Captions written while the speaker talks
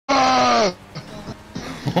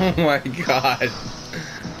Oh my god.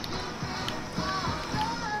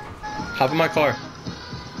 Hop in my car.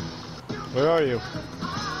 Where are you?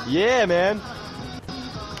 Yeah, man.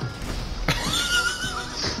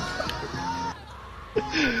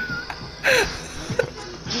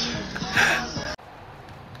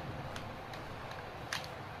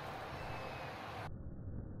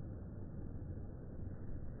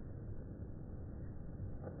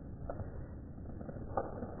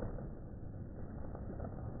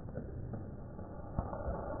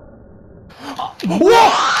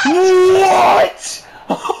 What?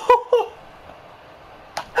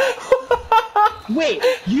 Wait,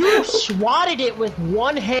 you swatted it with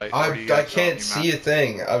one hand. I can't see a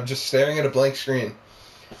thing. I'm just staring at a blank screen.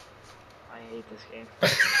 I hate this game.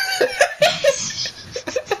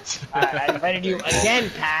 I invited you again,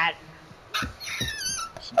 Pat.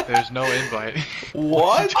 There's no invite.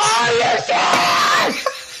 What?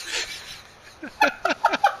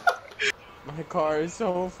 My car is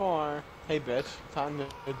so far. Hey, bitch. Time to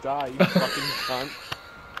die, you fucking cunt.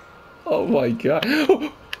 Oh my god.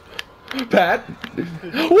 Pat?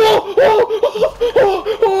 Whoa! Whoa!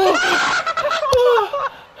 Whoa!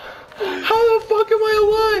 How the fuck am I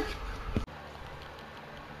alive?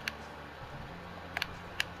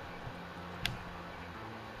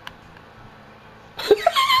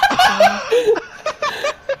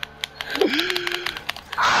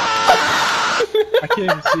 I can't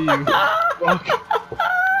even see you. Fuck.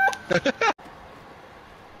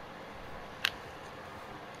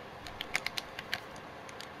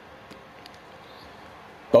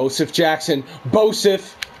 Bosif Jackson.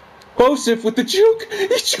 Bosif! Bosif with the juke! He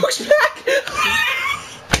jukes back!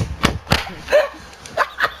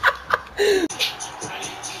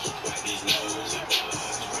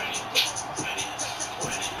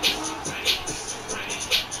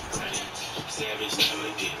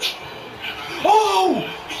 Oh!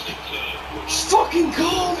 It's fucking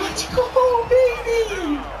cold! Let's go,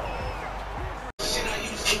 baby! Shit I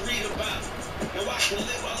used to read about. Now I can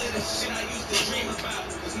live all of this shit I used to dream about.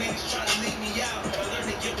 Cause niggas try to leave me out. I learned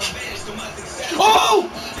to give revenge to my success. Oh!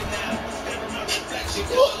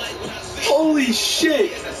 Holy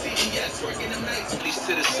shit!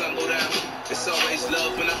 To the sun go down. It's always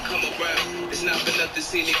love when I come around. It's not been nothing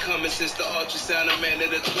seen it coming since the ultrasound. A man in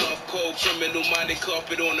the club, cold criminal minded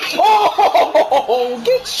carpet on the oh,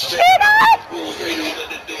 get shit up! Who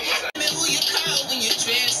you call when your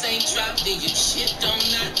dress ain't dropped and your shit don't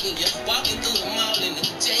knock and you're walking through the mall and the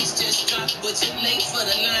J's just dropped, but you're late for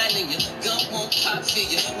the line and your gun won't pop for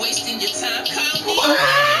you. Wasting your time, call me.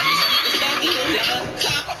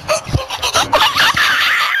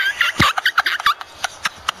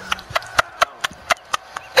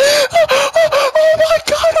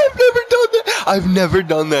 I've never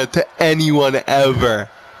done that to anyone ever.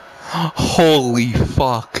 Holy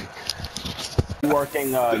fuck.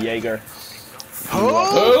 Working Jaeger.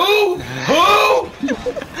 Who? Who?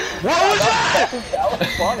 What was that? That was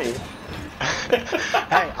funny.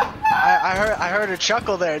 Hey, I heard a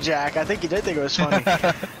chuckle there, Jack. I think you did think it was funny.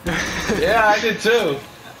 Yeah, I did too.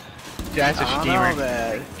 Jack's a schemer.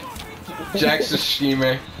 Man. Jack's a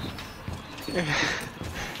schemer.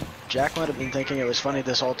 Jack might have been thinking it was funny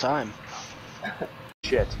this whole time.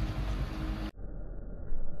 Shit.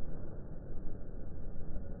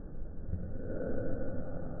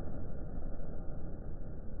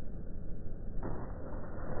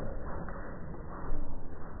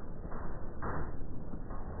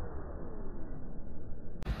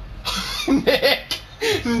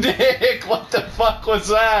 Nick, what the fuck was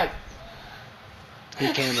that?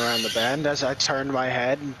 He came around the bend as I turned my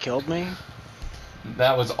head and killed me.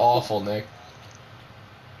 That was awful, Nick.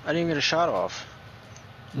 I didn't even get a shot off.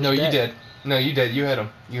 No, you did. No, you did. You hit him.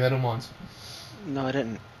 You hit him once. No, I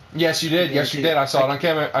didn't. Yes, you did. Yes, you did. I saw it on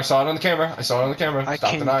camera. I saw it on the camera. I saw it on the camera.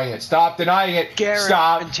 Stop denying it. Stop denying it.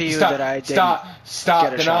 Guarantee you that I didn't Stop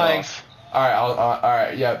get a shot denying. off. All right. All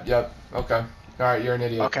right. Yep. Okay. All right. You're an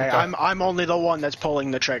idiot. Okay, I'm only the one that's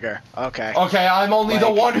pulling the trigger. Okay. Okay. I'm only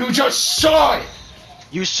the one who just saw it.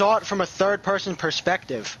 You saw it from a third-person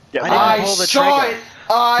perspective. Get I didn't pull the trigger.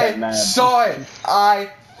 I saw it.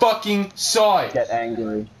 I fucking saw it. Get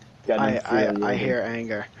angry. Get I hear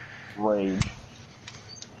anger. Rage.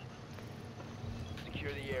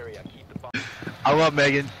 Secure the area. Keep the bomb. I love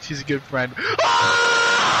Megan. She's a good friend.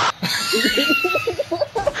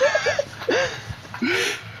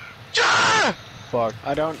 Fuck.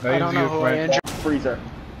 I don't Megan's a know good who I friend. injured. Freezer.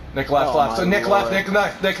 Nick left. Oh, Left. So my Nick Lord. left. Nick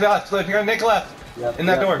left. Nick left. Nick left. Yep, In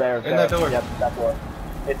that door. There, in that door. Yep, that door.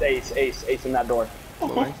 It's Ace in that door.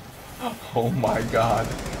 Oh my god.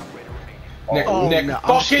 Oh, Nick, Oh, Nick, no,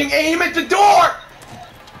 I'm fucking aim at the door!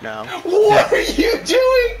 No, What are you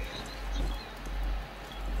doing?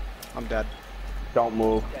 I'm dead. Don't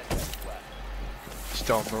move. Just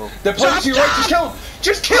don't move. They're playing to your right. Just kill him.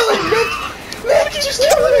 Just kill him, Nick. Nick, just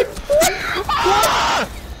kill him.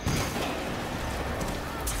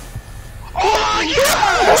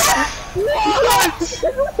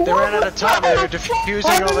 They ran out of time. They were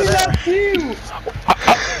defusing over there.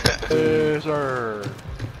 Sir.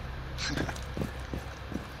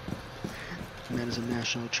 Man is a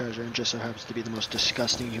national treasure and just so happens to be the most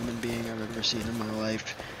disgusting human being I've ever seen in my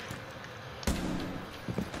life.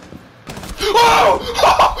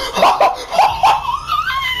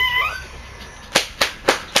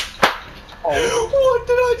 What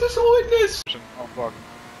did I just witness? Oh fuck.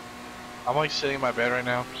 I'm like sitting in my bed right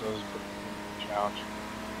now, so this is a challenge.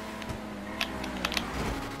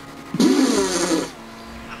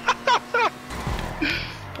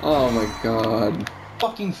 Oh my god.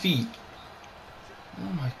 Fucking feet.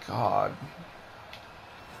 Oh my god.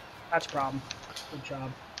 That's a problem. Good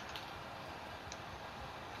job.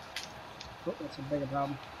 Oh, that's a bigger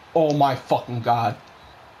problem. Oh my fucking god.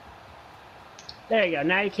 There you go.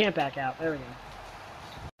 Now you can't back out. There we go.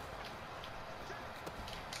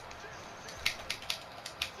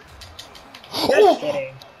 Just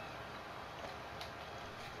kidding.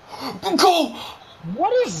 Go!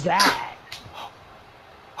 What is that?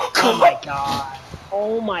 Oh my god.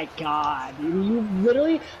 Oh my god. You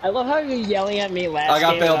literally... I love how you're yelling at me last I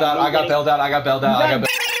got game bailed about out. me I got getting- bailed out. I got bailed out. I got bailed.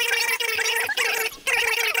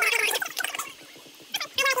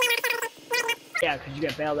 Yeah, because you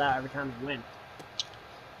get bailed out every time you win.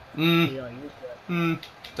 Mm. You're like, used to it. Mm.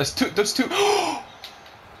 That's two. That's two.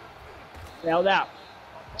 Bailed out.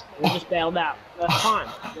 You're just bailed out. That's fine.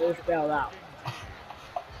 You're just bailed out.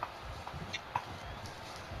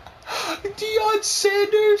 Deion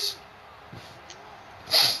Sanders.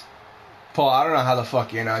 Paul, I don't know how the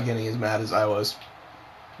fuck you're not getting as mad as I was.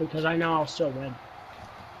 Because I know I'll still win.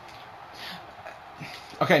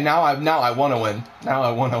 Okay, now I want to win. Now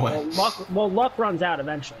I want to win. Luck runs out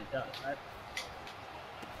eventually. It does, right?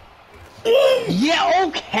 Yeah.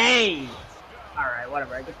 Okay. All right.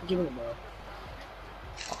 Whatever. I give him the ball.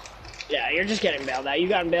 Yeah, you're just getting bailed out. You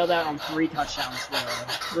got bailed out on 3 touchdowns.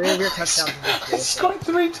 3 of your touchdowns. Scored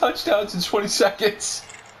 3 touchdowns in 20 seconds.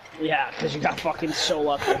 Yeah, because you got fucking so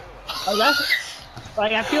lucky. Oh, that's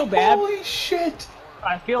like I feel bad. Holy shit!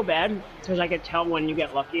 I feel bad because I can tell when you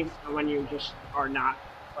get lucky and when you just are not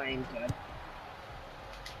playing good.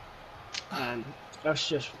 And it's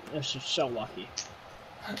just so lucky.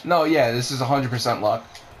 No, yeah, this is 100% luck,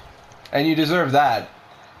 and you deserve that.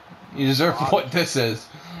 You deserve what this is.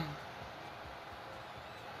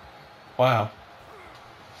 Wow.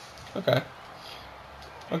 Okay.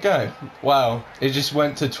 Okay. Wow. It just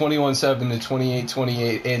went to 21-7 to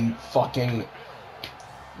 28-28 in fucking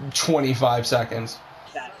 25 seconds.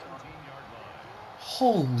 That's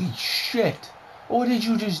Holy shit. What did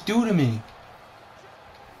you just do to me?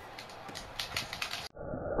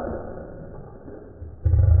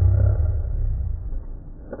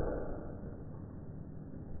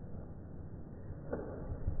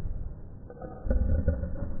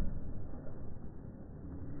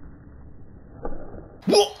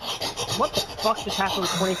 what the fuck just happened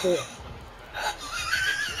with 24?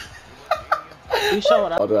 You saw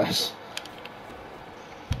it up. Apologize.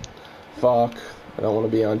 Fuck. I don't want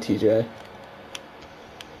to be on TJ.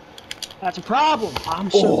 That's a problem.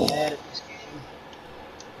 I'm so bad at this game.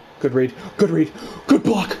 Good read. Good read. Good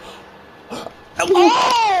block.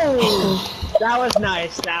 Oh! That was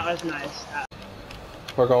nice. That was nice.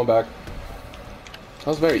 We're going back. That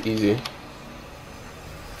was very easy.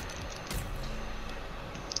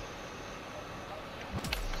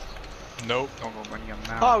 Nope. Don't go running him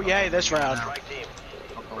now. Oh yay, this round. Strike team.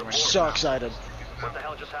 Don't go running So now. excited. What the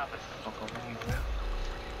hell just happened? Don't go running now.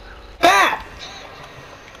 Ah!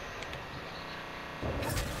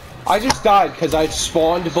 I just died because I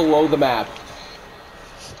spawned below the map.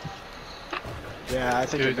 Yeah, I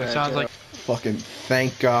think Dude, you're that bad, sounds too. like Fucking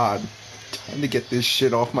thank God. Time to get this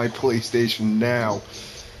shit off my PlayStation now.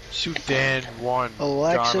 Sudan 1.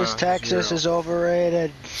 Alexis, Ghana Texas 0. is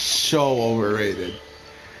overrated. So overrated.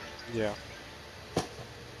 Yeah.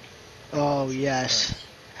 Oh yes.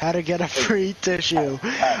 How to get a free tissue.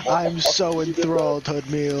 I'm so enthralled, Hood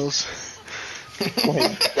Meals.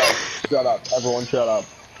 Wait, shut up. Everyone shut up.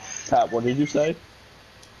 Pat, what did you say?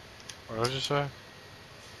 What did you say?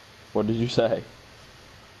 What did you say?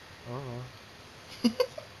 I don't know.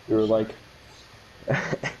 You were like...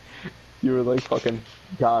 you were like fucking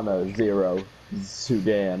Ghana 0,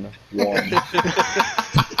 Sudan 1.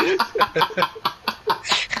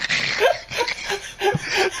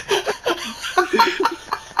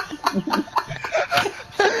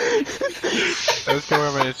 That's going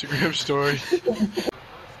on my Instagram story.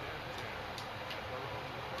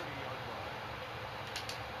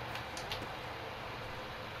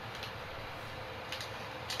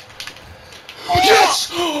 Yes!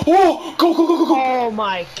 Oh, go, go, go, go, go! Oh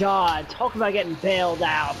my god, talk about getting bailed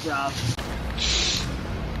out, bro.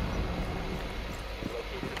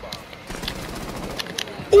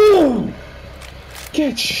 Ooh!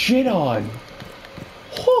 Get shit on.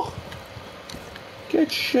 Oh.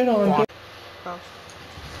 Get shit on.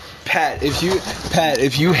 Pat, if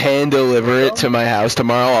you hand deliver it to my house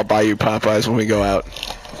tomorrow, I'll buy you Popeyes when we go out.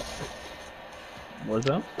 What's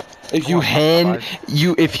up? If you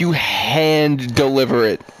hand deliver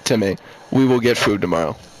it to me, we will get food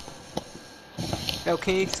tomorrow. Yo,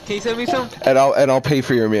 can you send me some? And I'll pay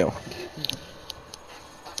for your meal.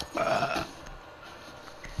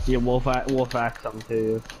 Yeah, we'll fax something to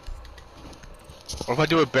you. What if I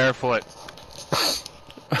do it barefoot?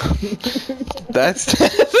 That's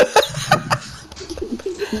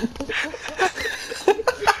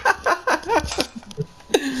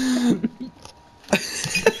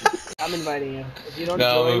I'm inviting you. If you don't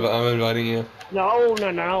No, join... I'm inviting you. No,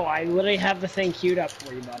 I literally have the thing queued up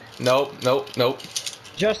for you, bud. Nope.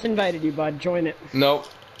 Just invited you, bud. Join it. Nope.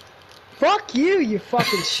 Fuck you, you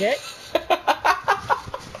fucking shit.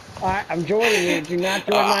 Alright, I'm joining you. Do not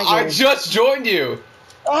join my game. I just joined you.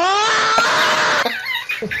 Ah!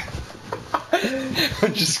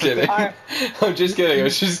 I'm just kidding. Alright. I'm just kidding. I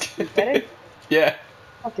was just kidding. Kidding? Yeah.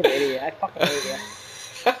 Fucking idiot. I fucking hate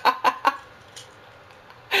you.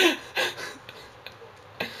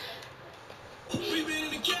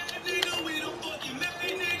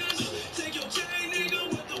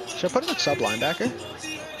 Should I put him at sub linebacker?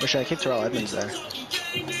 Or should I keep Terrell Edmonds there?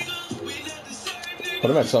 Put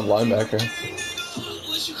him at some linebacker.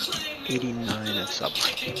 89 at sub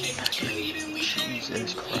linebacker.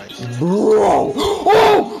 Jesus Christ. Bro!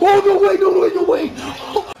 Oh, no way!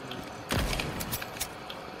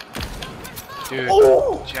 Dude,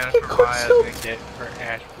 Oh, Jennifer Maya's gonna get her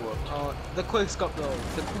ass whooped. Oh, the quick scope though.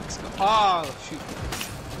 The quick scope. Oh shoot.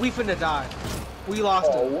 We finna die. We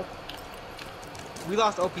lost him. We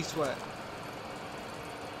lost OP Sweat.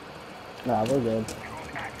 Nah, we're good.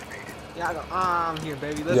 Yeah, I go. I'm here,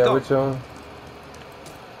 baby. Let's yeah, go. we're chilling.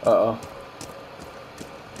 Uh-oh.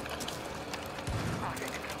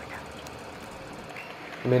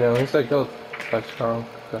 I mean, at least I killed Flex Carl.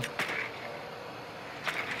 Okay.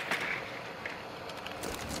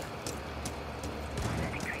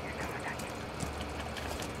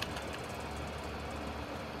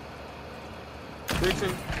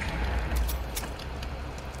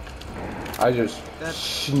 I just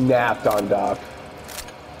snapped on Doc.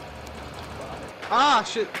 Ah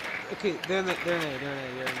shit. Okay, they're in there.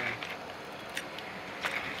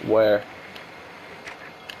 Where?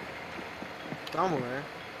 Somewhere.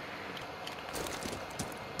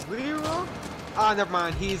 What are you wrong? Ah, never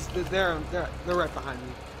mind. They're right behind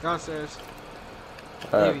me. Downstairs.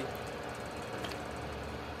 Alright. Maybe.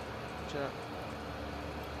 Watch out.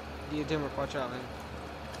 Yeah, Dimmer, watch out, man.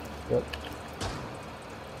 Yep.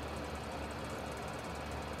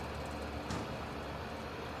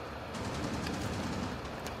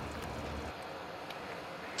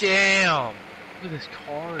 Damn! Look at this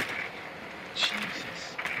card.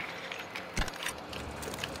 Jesus.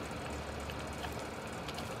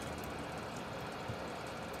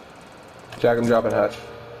 Jack, I'm dropping hatch.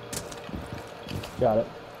 Got it.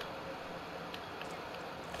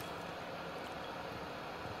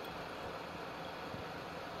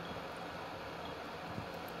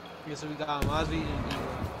 Yeah, so we got Mosby and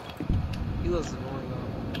Ela. Ela's annoying though.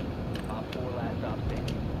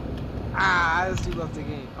 Ah, this dude left the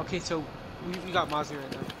game. Okay, so we got Mozzie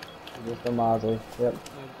right now. Just for Mozzie. Yep.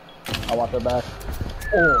 I'll watch her back.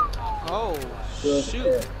 Oh. Oh,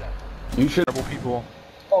 shoot. You should. Several people.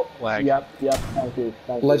 Oh. Lag. Yep. Thank you.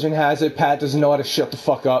 Legend has it, Pat doesn't know how to shut the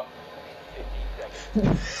fuck up.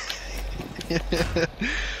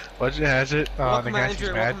 Legend has it. The Welcome, guy's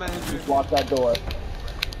Andrew. mad. Welcome, Andrew. Watch that door.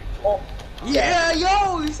 Oh. Yeah,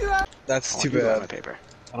 yo, you see that? That's too You got my bad. paper.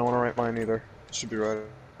 I don't want to write mine either. Should be writing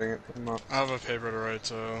it. I'm not. I have a paper to write,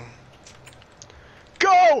 so...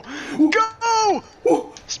 Go! Go!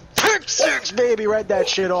 Pick six, baby! Read that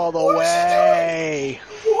shit all the way!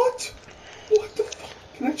 What? What the fuck?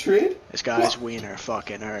 Can I trade? This guy's wiener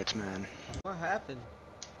fucking hurts, man. What happened?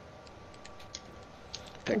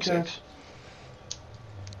 Pick Okay. six.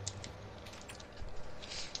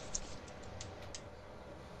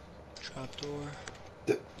 Trapdoor.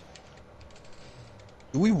 Do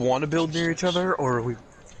we want to build near each other, or are we?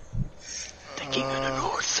 The king of the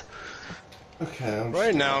north. Okay.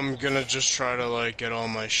 Right now, I'm gonna just try to like get all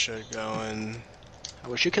my shit going. I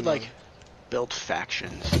wish you could like build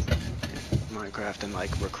factions in Minecraft and like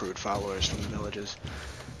recruit followers from the villages.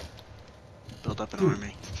 Build up an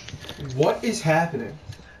army. What is happening?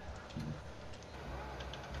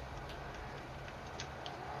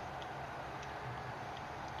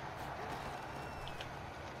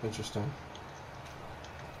 Interesting.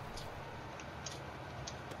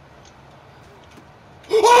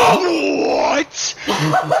 What?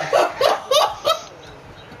 What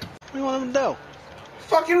do you want him to do?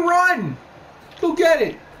 Fucking run! Go get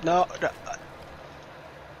it! No.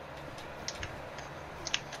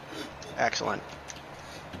 Excellent.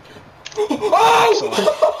 Oh!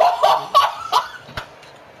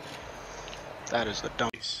 That is the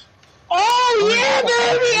dumbest. Oh yeah,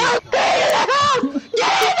 baby! I'm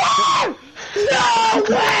getting it! No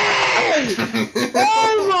way!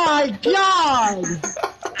 Oh my god!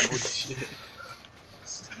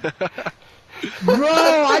 Bro,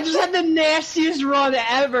 I just had the nastiest run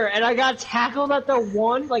ever, and I got tackled at the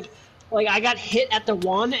one, like I got hit at the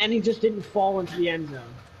one, and he just didn't fall into the end zone.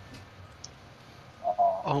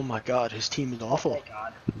 Oh my god, his team is awful. Oh my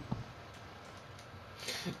god.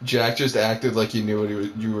 Jack just acted like he knew what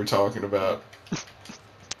you were talking about.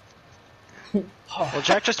 Well,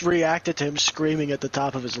 Jack just reacted to him screaming at the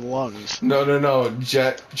top of his lungs. No.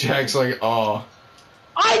 Jack's like, oh.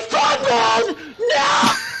 I fumbled!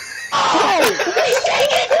 No! Oh! He's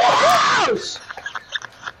taking it to the house!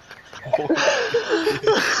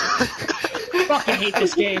 Fucking hate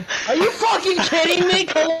this game. Are you fucking kidding me?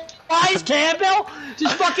 Calais Campbell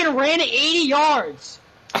just fucking ran 80 yards.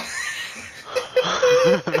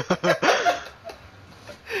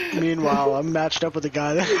 Meanwhile, I'm matched up with a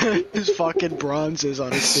guy that is fucking bronzes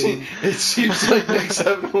on his team. It seems like Nick's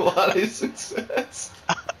having a lot of success.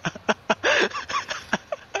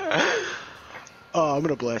 Oh, I'm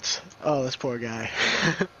gonna blitz. Oh, this poor guy.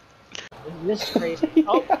 This is crazy.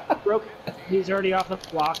 Oh, broke. He's already off the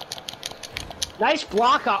block. Nice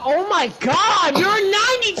block. Oh my god, you're a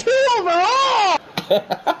 92 overall!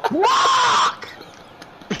 Block!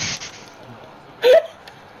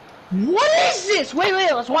 What is this? Wait,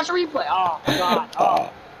 let's watch the replay. Oh god. Oh.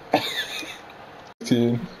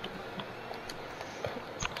 Team.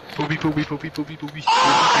 Poopy. Are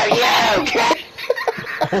you kidding?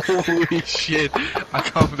 Holy shit. I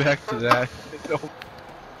come back to that.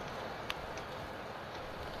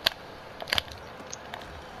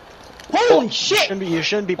 Holy shit! You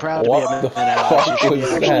shouldn't be proud to What be a the man Alex. You fuck should be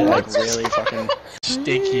was actually that? like really fucking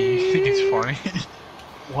Stinky. You think it's funny?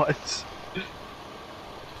 What?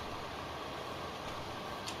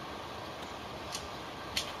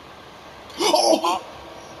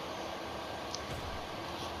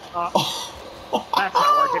 That's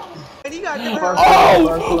not working. And you got different.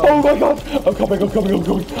 Oh my god! I'm coming.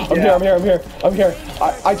 I'm here.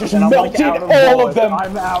 I just melted all of them!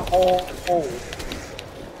 I'm out. Oh.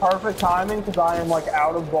 Perfect timing because I am like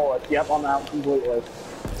out of bullets. Yep, I'm out completely.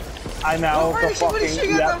 I'm out of the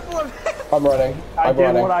fucking. Yep. I'm running. I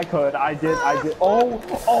did what I could. I did.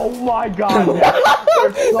 Oh my god!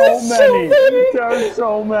 There's so many. There's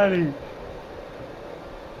so many.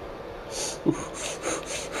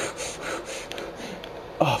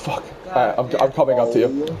 Oh fuck. Alright, I'm coming up to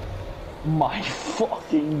you. My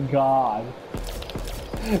fucking god.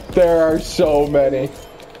 There are so many.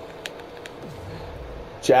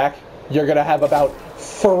 Jack, you're gonna have about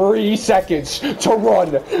 3 seconds to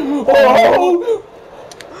run. Oh!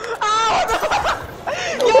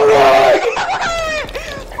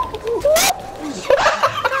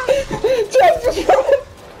 Jack, just run!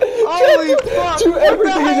 Holy fuck! Do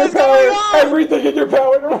everything in your power! Everything in your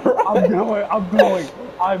power to run!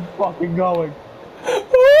 I'm fucking going.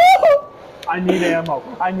 I need ammo.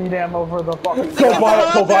 I need ammo for the fucking. Go buy it!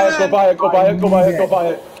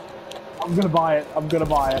 I'm gonna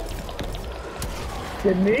buy it.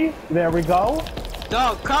 Kidding me? There we go.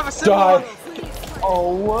 Dog, carve a Die.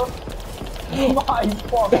 Oh my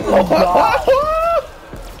fucking god.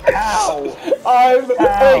 Ow. I'm a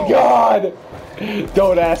god!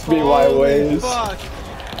 Don't ask me my ways. Fuck.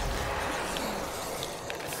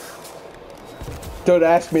 Don't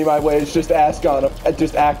ask me my ways, just ask on him.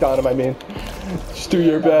 Just act on him, I mean. Just do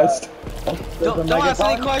your best. Don't ask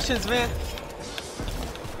any questions, man.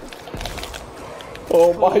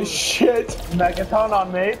 Oh my shit. Megaton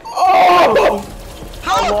on me. Oh!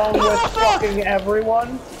 Along with fucking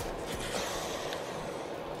everyone.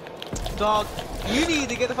 Dog, you need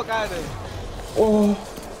to get the fuck out of there. Oh.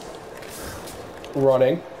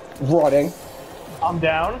 Running. I'm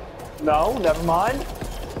down. No, never mind.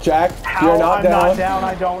 Jack, How you're not I'm down. not down,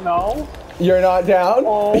 I don't know. You're not down.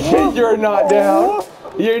 Oh. You're not down.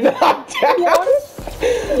 You're not down.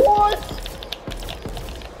 What?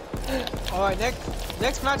 All right,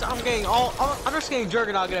 next match, I'm just getting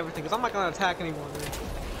Juggernaut and everything, because I'm not gonna attack anymore, man.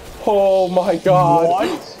 Oh my God.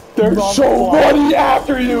 What? There's so many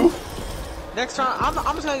after you. Next time,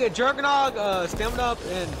 I'm just gonna get Juggernaut, Stamina Up,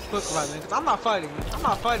 and Quick Revive, man, because I'm not fighting. I'm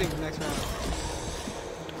not fighting the next round.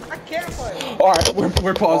 I can't fight. All right,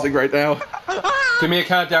 we're pausing right now. Give me a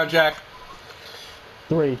countdown, Jack.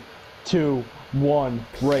 3, 2, 1,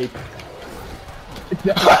 rape.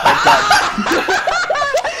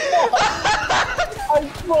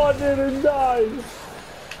 I spawned in and died.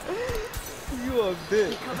 You a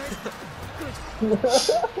bitch.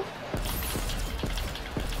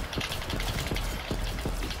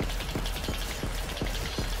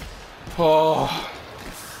 Oh.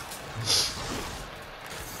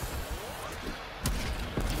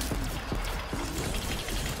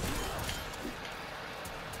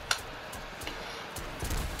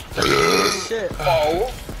 Shit.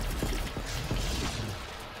 Oh.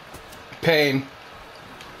 Pain.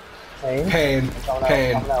 Pain? Pain.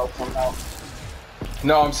 Pain. Come out.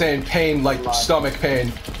 No, I'm saying pain, like stomach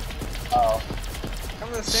pain. Oh. Some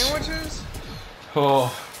of the sandwiches?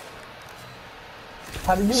 Oh.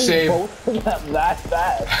 How did you eat both of them that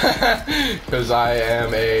fast? Because I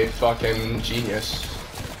am a fucking genius.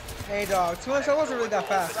 Hey, dog. 2 minutes, I wasn't really that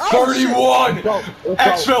fast. Oh, 31!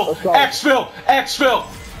 Exfil! Let's go. Exfil! Exfil!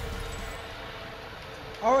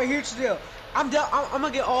 Alright, here's the deal. I'm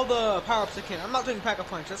gonna get all the power-ups I can. I'm not doing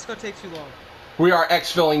Pack-a-Punch. That's gonna take too long. We are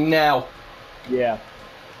exfilling now. Yeah.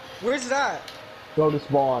 Where's that? Go to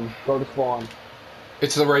spawn. Go to spawn.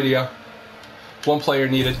 It's the radio. 1 player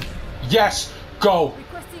needed. Yes! Go!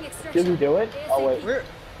 Did we do it? Oh wait.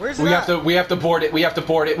 Where's it We at? have to board it. We have to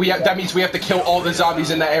board it. That means we have to kill all the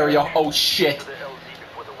zombies in that area. Oh shit.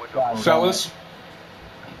 Fellas,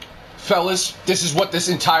 this is what this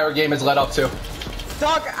entire game has led up to.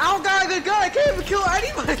 Dog, I don't got a good gun. I can't even kill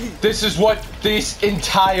anybody. This is what this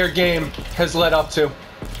entire game has led up to.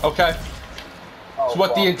 Okay? It's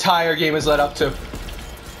what the entire game has led up to.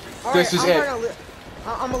 All This right, is it.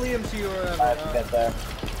 I'm gonna lead him to you or whatever. I have to get there.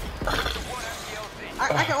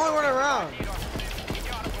 I can only run around.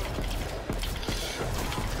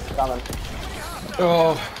 Coming.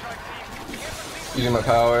 Oh. Using my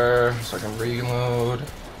power so I can reload.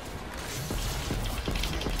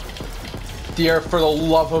 Dear, for the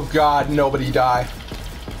love of God, nobody die.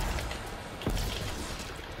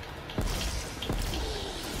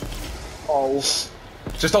 Oh.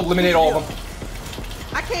 Just eliminate all of them.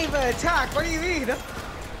 I can't even attack. What do you mean?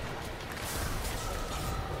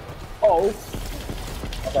 Oh.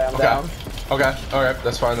 Okay, I'm down. Okay, alright,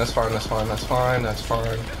 that's fine, that's fine, that's fine, that's fine, that's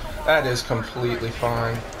fine. That is completely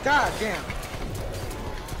fine. God damn.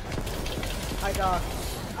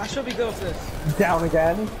 I should be good with this. Down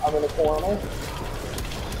again. I'm in the corner.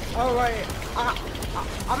 Alright.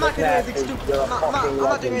 I'm not gonna do anything stupid. I'm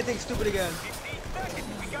not doing anything stupid again.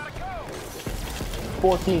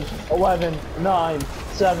 14, 11, 9,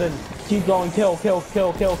 7. Keep going. Kill.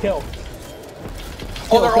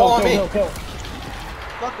 Oh, they're all on me. Kill.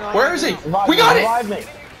 Fuck no, Where is he? Revive We me, got revive it! me.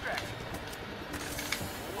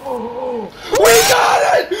 We got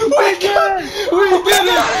it! We got it! We did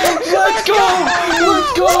it! Let's go!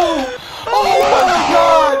 Let's go! Oh my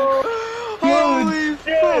God! Holy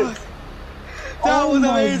fuck! That was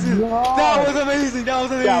amazing! That was amazing! That was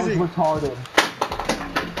That was amazing! retarded.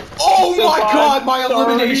 Oh my God! My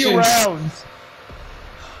elimination! Rounds.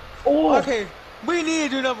 Oh. Okay, we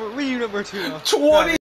need number 2 now. 20